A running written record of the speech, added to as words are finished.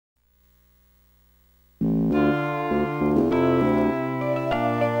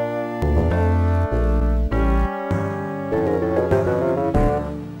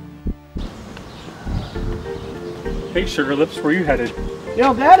Hey, Sugar Lips, where you headed?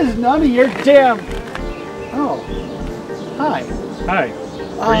 Yo, that is none of your damn... Oh. Hi. Hi.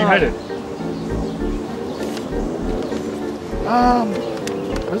 Where are you headed?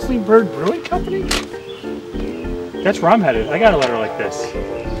 Whistling Bird Brewing Company? That's where I'm headed. I got a letter like this.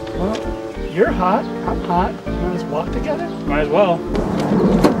 Well, you're hot. I'm hot. Want us walk together? Might as well.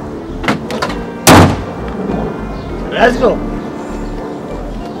 Let's go.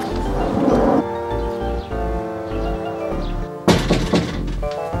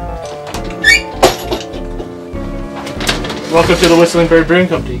 Welcome to the Whistling Bird Brewing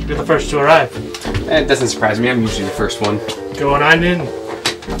Company. You're the first to arrive. It doesn't surprise me. I'm usually the first one. Going on in.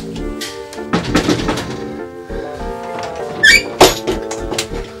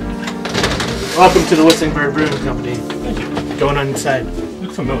 Welcome to the Whistling Bird Brewing Company. Thank you. Going on inside.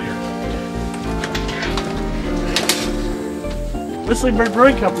 Look familiar. Whistling Bird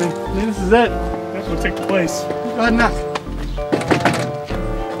Brewing Company. I think this is it. That's what take the place. Go ahead and knock.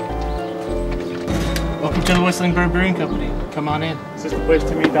 Welcome to the Whistling Bird Brewing Company. Come on in. Is this the place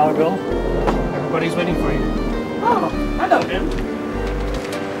to meet Dollar Bill? Everybody's waiting for you. Oh, I know him.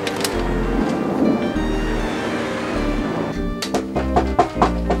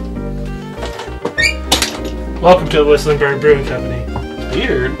 Welcome to the Whistling Bird Brewing Company.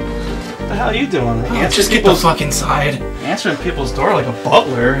 Weird. What the hell are you doing? Just get the fuck inside. Answering people's door like a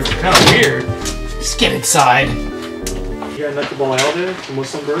butler. It's kind of weird. Just get inside. You got Nut the Ball Ale there from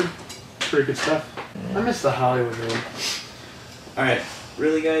Whistling Bird? Pretty good stuff. I miss the Hollywood room. Alright,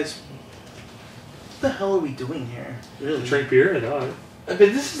 really guys? What the hell are we doing here? Really? Drink beer? I thought. But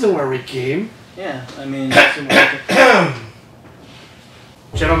this isn't where we came. Yeah, I mean...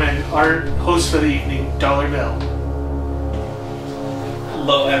 Gentlemen, our host for the evening, Dollar Bill.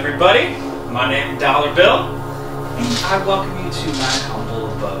 Hello everybody, my name is Dollar Bill, and I welcome you to my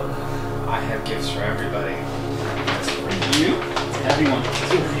humble abode. I have gifts for everybody. That's for you, everyone. That's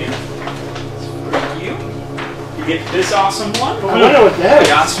for you. That's for you. You get this awesome one. I don't know what that I is.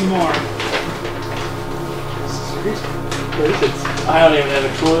 got some more. What is it? I don't even have a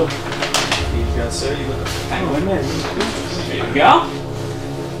clue. Here you go, sir. You look like a penguin. There you go.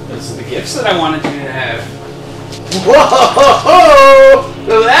 Those are the gifts that I wanted you to have. Whoa!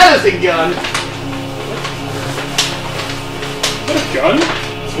 So that is a gun. What a gun?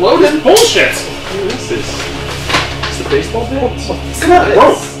 It's loaded. Bullshit! What is this? It's the baseball bat? It's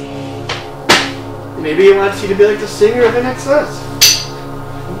nuts. Maybe he wants you to be like the singer of NXS.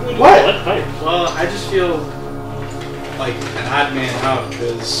 What? Well, I just feel like an odd man out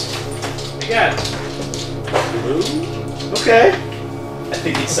because we got blue. Okay. I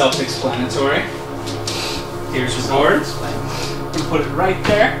think it's self-explanatory. Here's your board. And put it right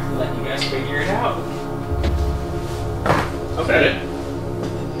there. Let you guys figure it out. Okay.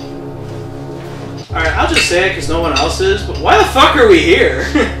 Alright, I'll just say it because no one else is, but why the fuck are we here?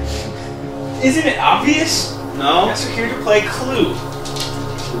 Isn't it obvious? No? You guys are here to play Clue.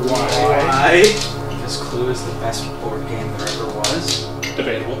 Why? Because Clue is the best board game there ever was.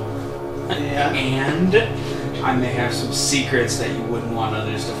 Debatable. Yeah. And I may have some secrets that you wouldn't want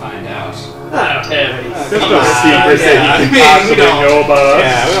others to find out. I don't have any. There's no secrets that you can possibly know about us.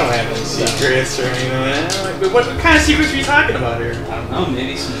 Yeah, we don't have any secrets or anything like that. Like, what kind of secrets are you talking about here? I don't know,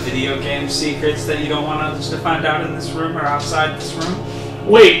 maybe some video game secrets that you don't want others to find out in this room or outside this room?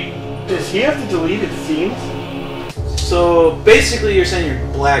 Wait, does he have to delete his scenes? So, basically you're saying you're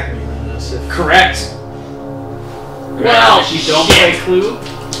blackmailing us. Correct. Well, if you don't shit. play Clue,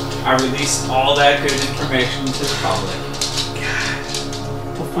 I release all that good information to the public.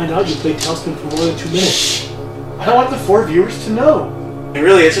 They'll find out you played Tailspin for more than 2 minutes. I don't want the 4 viewers to know. I mean,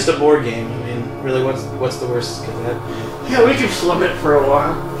 really, it's just a board game. I mean, really, what's the worst could that be? Yeah, we can slum it for a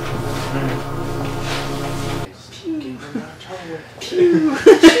while.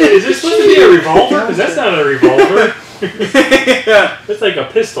 Is this supposed to be a revolver? Because that's not a revolver. Yeah. It's like a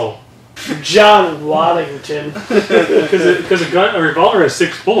pistol. John Waddington. Because a revolver has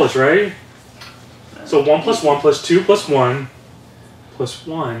 6 bullets, right? So 1 plus 1 plus 2 plus 1 plus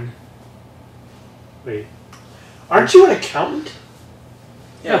 1. Wait. Aren't you an accountant?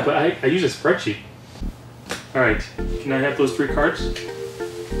 Yeah, but I use a spreadsheet. Alright. Can I have those 3 cards?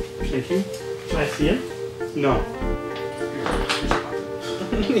 Thank you. Can I see him? No.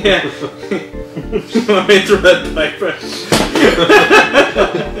 Yeah. Want me to red piper?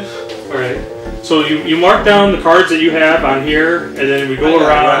 Alright. So you mark down the cards that you have on here, and then we go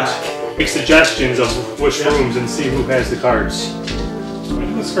around, make suggestions of which rooms, and see who has the cards. Why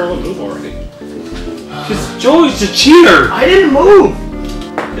did the Scarlet move already? Because Joey's a cheater! I didn't move!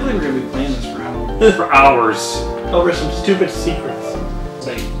 I feel like we're going to be playing this round. For hours. Over some stupid secrets. It's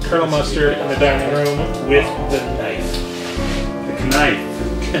like Colonel Mustard in the dining room with the knife. Knife.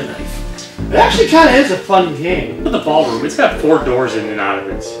 It actually kind of is a fun game. Look at the ballroom. It's got 4 doors in and out of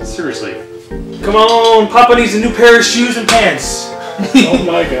it. Seriously. Come on, Papa needs a new pair of shoes and pants. Oh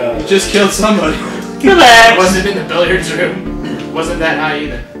my god. You just killed somebody. Relax. Wasn't in the billiards room. Wasn't that high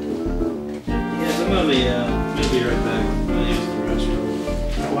either. Yes, I'm gonna be right back. I'm gonna use the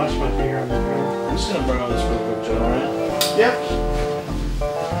restroom. I watched my finger on the ground. I'm just gonna borrow this real quick, Joe, alright? Yep.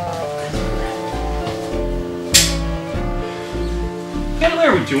 What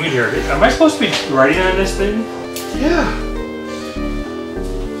are we doing here? Am I supposed to be writing on this thing? Yeah.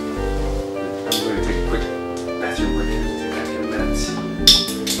 I'm going to take a quick bathroom break. Take back in minutes.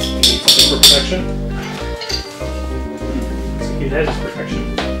 Something for protection? He has his protection.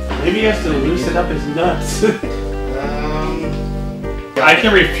 Maybe he has to loosen up his nuts. I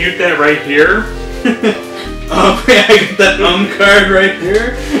can refute that right here. Oh, yeah, I got that card right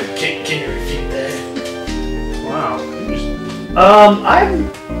here. Can you refute that? Wow. I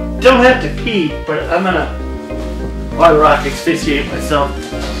don't have to pee, but I'm gonna while rock asphyxiate myself.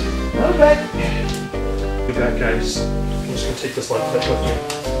 Okay. Be back, guys. I'm just gonna take this left bit with me.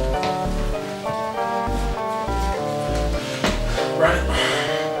 Right.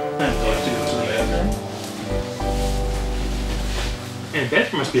 I have to go to the bathroom. Man,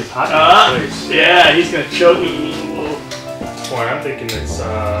 bathroom must be a pot place. Yeah, he's gonna choke me. Boy, I'm thinking it's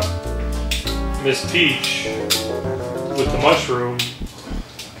Miss Peach with the mushroom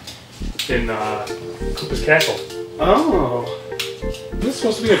in Koopa's Castle. Oh. Is this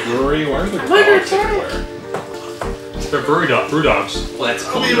supposed to be a brewery? Why are there Look at dogs everywhere? They're brew dogs. Well, that's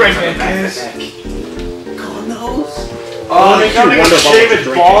I'll be right back, guys. God knows. Oh, they gotta wonder go about shave what his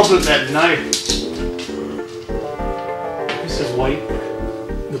you're balls with that knife. This is white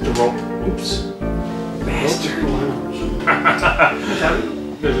with the rope. Oops.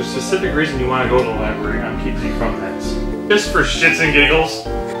 There's a specific reason you want to go to the library. I'm keeping you from that. Just for shits and giggles.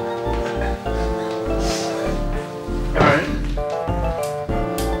 Alright.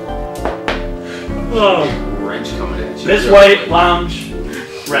 Oh. wrench coming at you. Miss White Lounge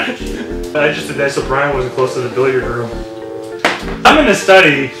wrench. I just did that so Brian wasn't close to the billiard room. I'm in the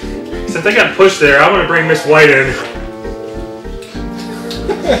study. Since I got pushed there, I want to bring Miss White in.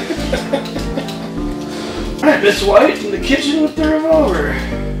 Alright, Miss White in the kitchen with the revolver.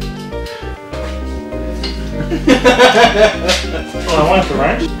 Oh, I want the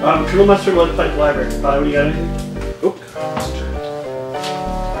wrench? Colonel Mustard Lead Pipe Library. What do you got anything? Nope.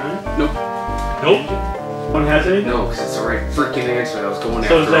 Nope. Nope. One has anything? No, because it's the right freaking answer. I was going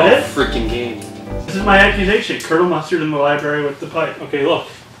So is after that all it? freaking game. This is my accusation. Colonel Mustard in the library with the pipe. Okay, look.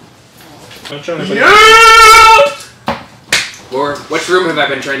 I'm trying to Or, which room have I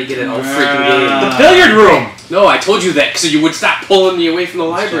been trying to get in all freaking game? The billiard room! No, I told you that so you would stop pulling me away from the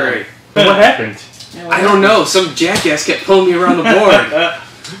library. What happened? I don't know. Some jackass kept pulling me around the board. I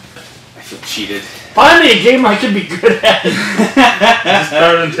feel cheated. Finally, a game I could be good at. Is this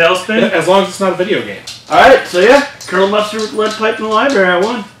better than Tailspin? As long as it's not a video game. Alright, so yeah. Colonel Mustard with lead pipe in the library. I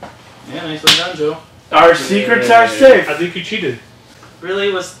won. Yeah, nicely done, Joe. Our secrets are safe. I think you cheated.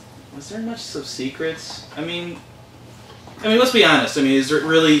 Really, was there much of secrets? I mean, let's be honest. I mean, is there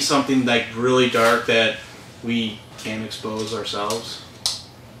really something like really dark that we can't expose ourselves?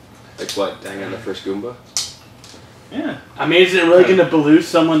 Like what? Dang on the first Goomba? Yeah. I mean, is it really going to pollute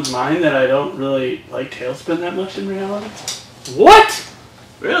someone's mind that I don't really like Tailspin that much in reality? What?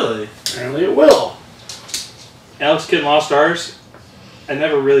 Really? Apparently it will. Alex Kidd Lost Stars? I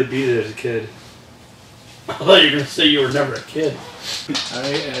never really beat it as a kid. I thought you were going to say you were never a kid.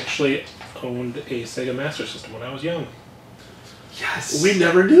 I actually owned a Sega Master System when I was young. Yes. We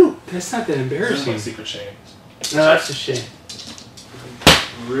never knew. That's not that That's my embarrassing. secret shame. No, that's a shame.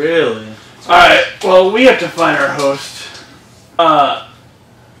 Really? Alright, well, we have to find our host.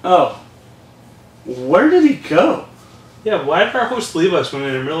 Oh. Where did he go? Yeah, why did our host leave us when we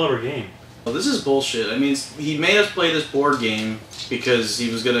were in the middle of our game? Well, this is bullshit. I mean, he made us play this board game because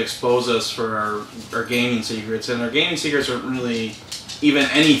he was going to expose us for our gaming secrets, and our gaming secrets aren't really even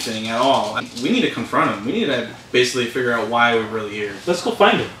anything at all. We need to confront him. We need to basically figure out why we're really here. Let's go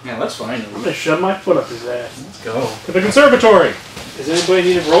find him. Yeah, let's find I'm him. going to shove my foot up his ass. Let's go. To the conservatory! Does anybody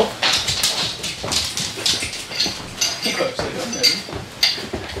need a rope?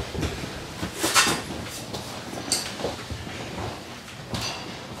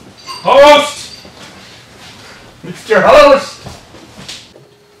 Host! Mr. Host!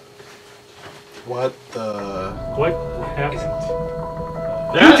 What the... What happened?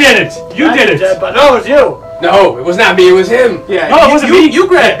 You did it! You did it! But no, it was you! No, it was not me. It was him. Yeah, No, it wasn't me. You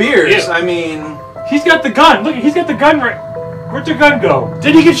grabbed beers. Yeah. I mean... He's got the gun! Look, he's got the gun right... Where'd the gun go?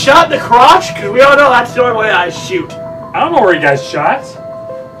 Did he get shot in the crotch? Because we all know that's the only way I shoot. I don't know where he got shot.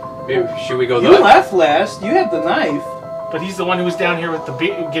 Maybe, should we go You look? left last. You had the knife. But he's the one who was down here with the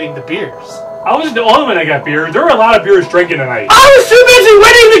getting the beers. I wasn't the only one that got beer. There were a lot of beers drinking tonight. I was too busy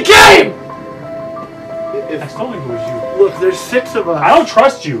winning the game! I told him it was you. Look, there's 6 of us. I don't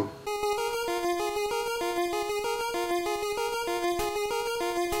trust you.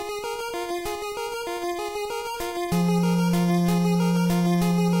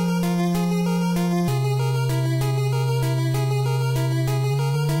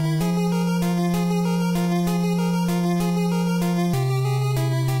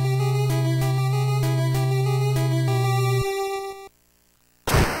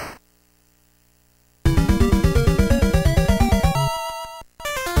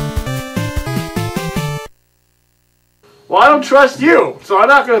 Well, I don't trust you, so I'm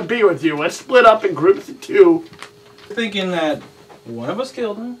not going to be with you. Let's split up in groups of 2. Thinking that one of us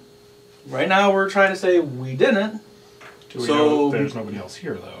killed him. Right now, we're trying to say we didn't. Do we So- know there's nobody else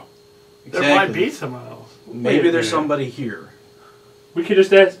here, though? There might be someone else. Maybe there's minute. somebody here. We could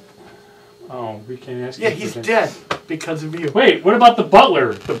just ask. Oh, we can't ask. Yeah, him he's for that. dead because of you. Wait, what about the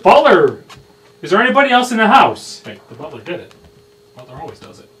butler? The butler. Is there anybody else in the house? Hey, the butler did it. Butler always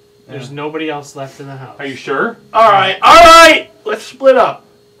does it. There's nobody else left in the house. Are you sure? Alright! Let's split up.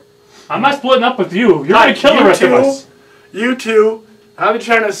 I'm not splitting up with you. You're gonna Alright, kill the you rest of two. us. You 2. I've been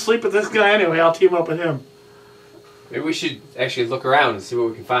trying to sleep with this guy anyway. I'll team up with him. Maybe we should actually look around and see what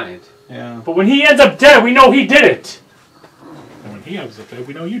we can find. Yeah. But when he ends up dead, we know he did it. And when he ends up there,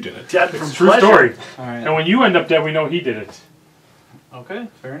 we know you did it. Dead from It's a true pleasure. story. Alright. And when you end up dead, we know he did it. Okay,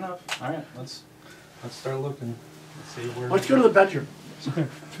 fair enough. Alright, let's start looking. Let's see where. Let's go to the bedroom.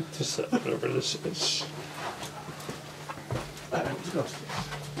 Just whatever this is. Alright, let's go upstairs.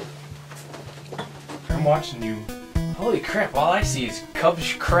 I'm watching you. Holy crap, all I see is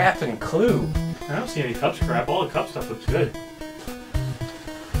Cubs crap and Clue. I don't see any Cubs crap. All the Cub stuff looks good.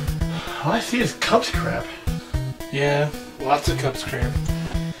 All I see is Cubs crap. Yeah, lots of cups cramp.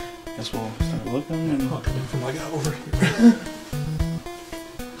 Guess we'll start looking. And Oh, coming from like over here.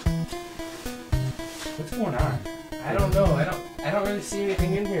 What's going on? I don't know. I don't really see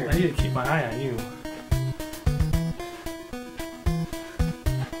anything in here. I need to keep my eye on you.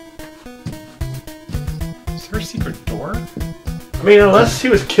 Is there a secret door? I mean, unless he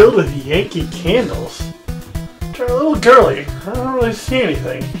was killed with Yankee candles. They're a little girly. I don't really see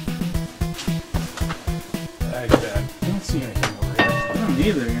anything. I don't see anything over here. I don't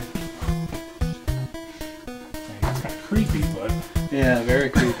either. I mean, it's kind of creepy, but Yeah, very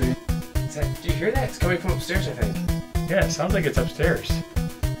creepy. Do you hear that? It's coming from upstairs, I think. Yeah, it sounds like it's upstairs.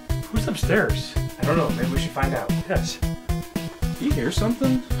 Who's upstairs? I don't know. Maybe we should find out. Yes. Do you hear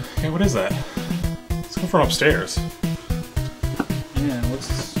something? hey, what is that? Let's go from upstairs. Yeah,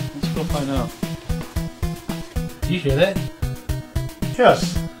 let's go find out. Do you hear that?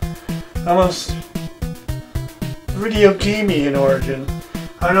 Yes. Almost video gamey in origin.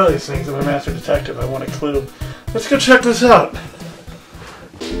 I know these things. I'm a master detective. I want a clue. Let's go check this out.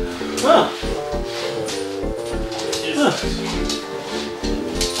 Huh.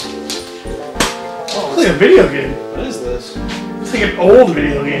 It's like a video game. What is this? It's like an old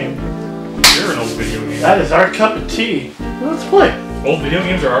video game. You're an old video game. That is our cup of tea. Well, let's play. Old video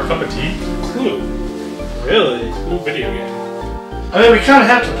games are our cup of tea? Clue. Really? Clue video game. I mean, we kind of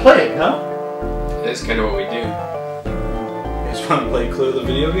have to play it, no? That's kind of what we do. You just want to play Clue the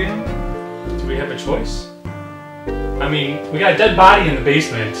video game? Do we have a choice? I mean, we got a dead body in the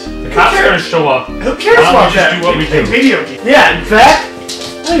basement. The cops are gonna show up. Who cares Why don't about we just that? do what we It's a do? video game. Yeah, in fact,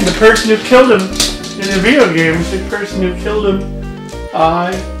 I think the person who killed him in the video game is the person who killed him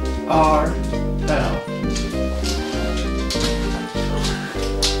IRL.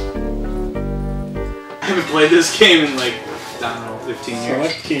 I haven't played this game in like, I don't know, 15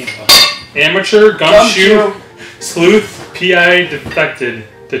 years. Select key. Amateur, gumshoe, sleuth, PI, defected.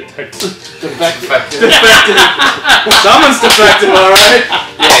 Detective. Defective. Defective. Someone's defective, alright?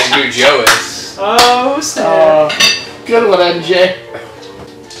 Yeah, new Joe is. Oh, snap. Good one, MJ.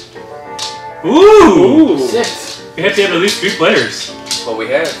 Ooh! 6. We have to have at least 3 players. What we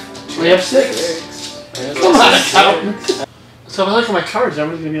have. We have 6. Come on, accountant. So if I look at my cards,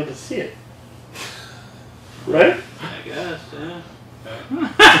 everyone's gonna be able to see it. Right? I guess, yeah.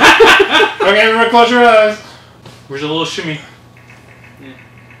 Okay, everyone close your eyes. Where's a little shimmy?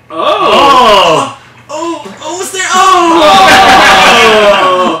 Oh! Oh! Oh, what's there? Oh!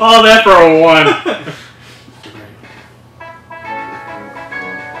 Oh, that for a 1.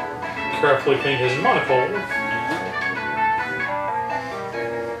 Carefully cleaned his monocle.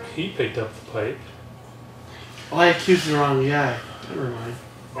 He picked up the pipe. Oh, I accused the wrong guy. Never mind.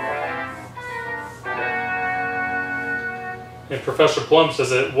 And Professor Plum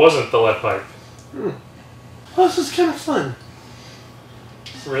says it wasn't the lead pipe. Well, this is kind of fun.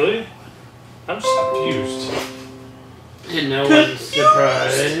 Really? I'm just confused. Didn't know what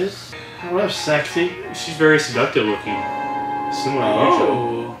surprise. Oh, that's sexy. She's very seductive looking. Similar to you,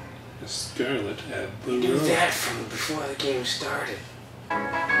 Joe. Scarlet had the Knew rope. that from before the game started.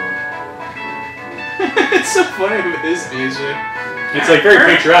 It's so funny with his music. It's like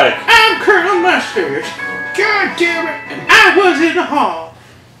very patriotic. I'm Colonel Mustard. God damn it! And I was in the hall.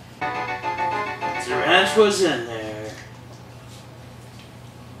 The ranch was in there.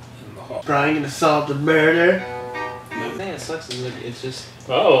 In the hall. Brian gonna solve the murder. The thing that sucks is like it's just.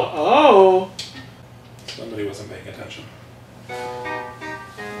 Oh. Oh. Somebody wasn't paying attention.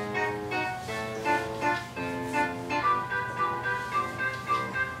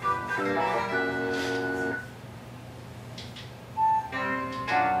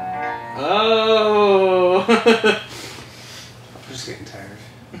 Oh. I'm just getting tired.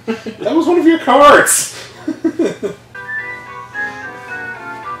 That was one of your cards!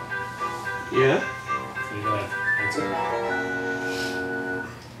 Yeah. So you're gonna answer?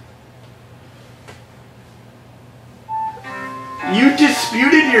 You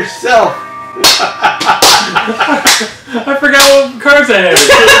disputed yourself. I forgot what cards I had.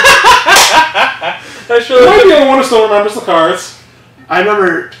 I should Am I have. the only one who still remembers the cards? I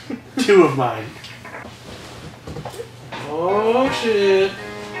remember 2 of mine. Oh shit.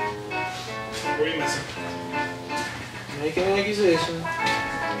 What are you missing? Make an accusation.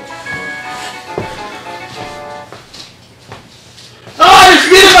 Oh, I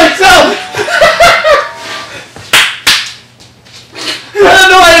disputed myself! I don't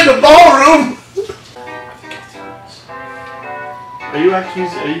know I had the ballroom! Are you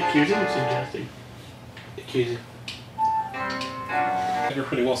accusing or suggesting? Accusing. You're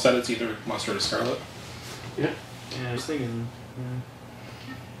pretty well said it's either Mustard or Scarlet. Yeah. Yeah, I was thinking.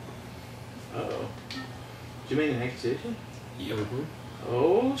 Uh-oh. Did you make an accusation? Yep.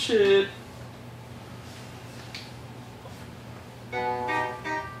 Oh shit.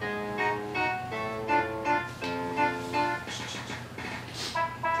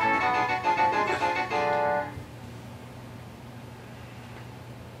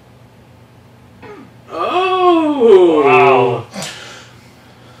 Oh! Wow.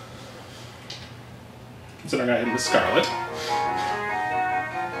 Considering I hit with Scarlet.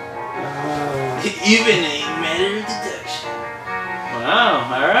 Even a matter of deduction. Wow,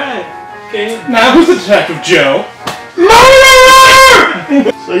 alright. Okay. Now who's the detective, Joe?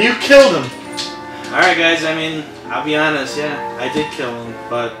 So you killed him. Alright guys, I mean, I'll be honest, yeah, I did kill him,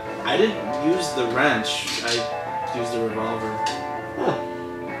 but I didn't use the wrench, I used the revolver.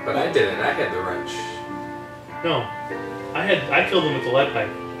 But I didn't. I had the wrench. No. I killed him with the lead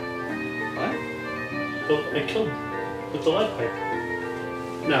pipe. What? I killed him with the lead pipe.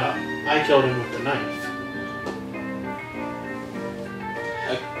 No, I killed him with the knife.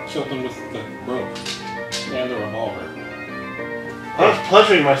 I killed him with the rope and the revolver. I was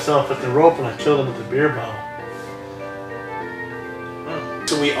pleasuring myself with the rope when I killed him with the beer bottle.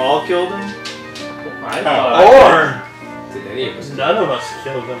 So we all killed him? I Or Did any of us? none of us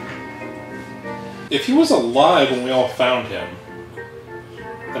killed him. If he was alive when we all found him,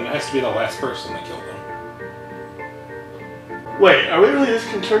 then it has to be the last person that killed him. Wait, are we really this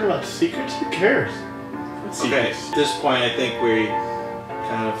concerned about secrets? Who cares? Okay, at this point I think we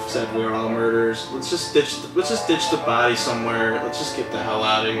kind of said we're all murderers. Let's just ditch the body somewhere. Let's just get the hell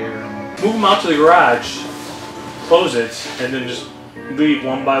out of here. Move them out to the garage, close it, and then just leave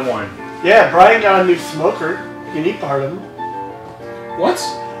one by one. Yeah, Brian got a new smoker. You can eat part of him. What?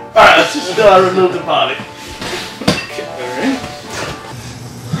 Alright, let's just remove the body. Alright.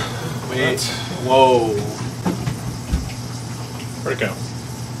 Wait. Whoa. Where'd it go?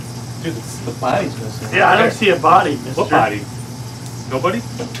 Dude, the body's missing. Yeah, I don't see a body, mister. What body? Nobody?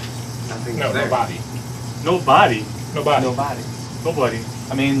 Nothing No, there. no body. No body. No body. No body. Nobody.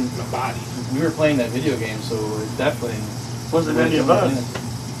 I mean, No body. we were playing that video game, so it definitely Wasn't any of us.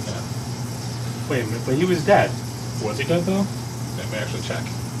 Wait a minute, but he was dead. Was he dead though? Let me actually check.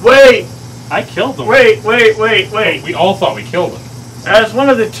 Wait! I killed him. Wait! We all thought we killed him. As one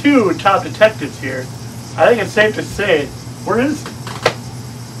of the 2 top detectives here, I think it's safe to say we're innocent.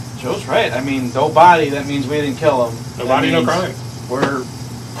 Joe's right. I mean, no body. That means we didn't kill him. No That body, no means crime. We're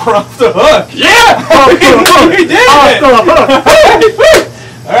off the hook. Yeah! We did it!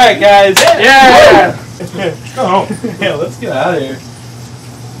 All right, guys. Yeah! Go home. Yeah, let's get out of here.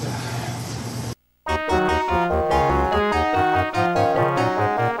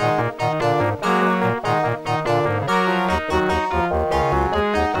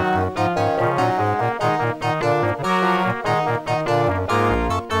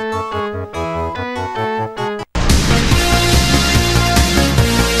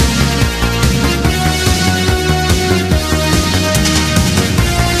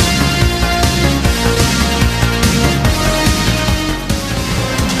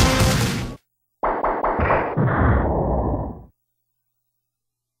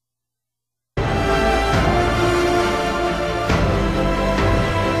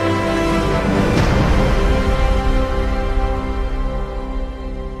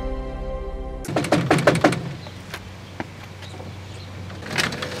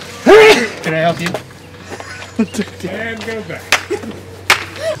 Can I help you? And go back.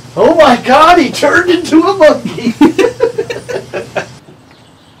 Oh my god, he turned into a monkey!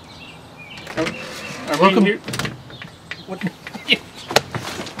 Welcome.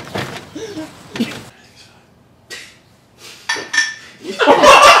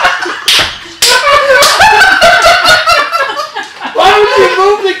 Why would you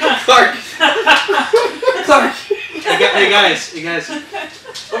move the Clark? Clark. Hey guys.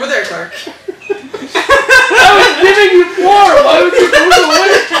 Over there, Clark. I was giving you more. Why would you move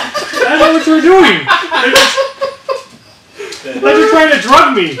away? I don't know what you were doing. Like you're trying to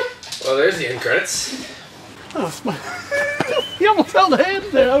drug me. Well, there's the end credits. Oh, he almost held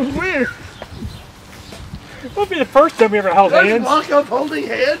hands there. That was weird. It won't be the first time we ever held Let's hands. walk up holding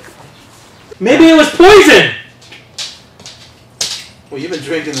hands. Maybe it was poison. Well, you've been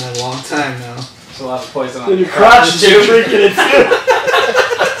drinking that a long time now. There's a lot of poison on And your your crotch is drinking it too.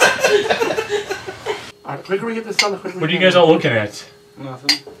 Alright, the quicker we get this done, the quicker we What are you can. guys all looking at?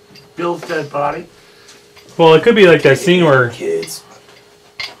 Nothing. Bill's dead body. Well, it could be like that scene where Kids.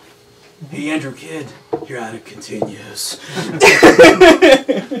 Hey, Andrew, kid. Your attic continues. what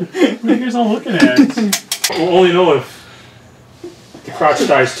are you guys all looking at? We'll only know if the crotch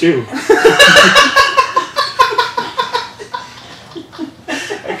dies too.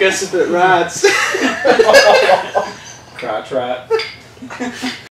 I guess if it rats. Crotch rat.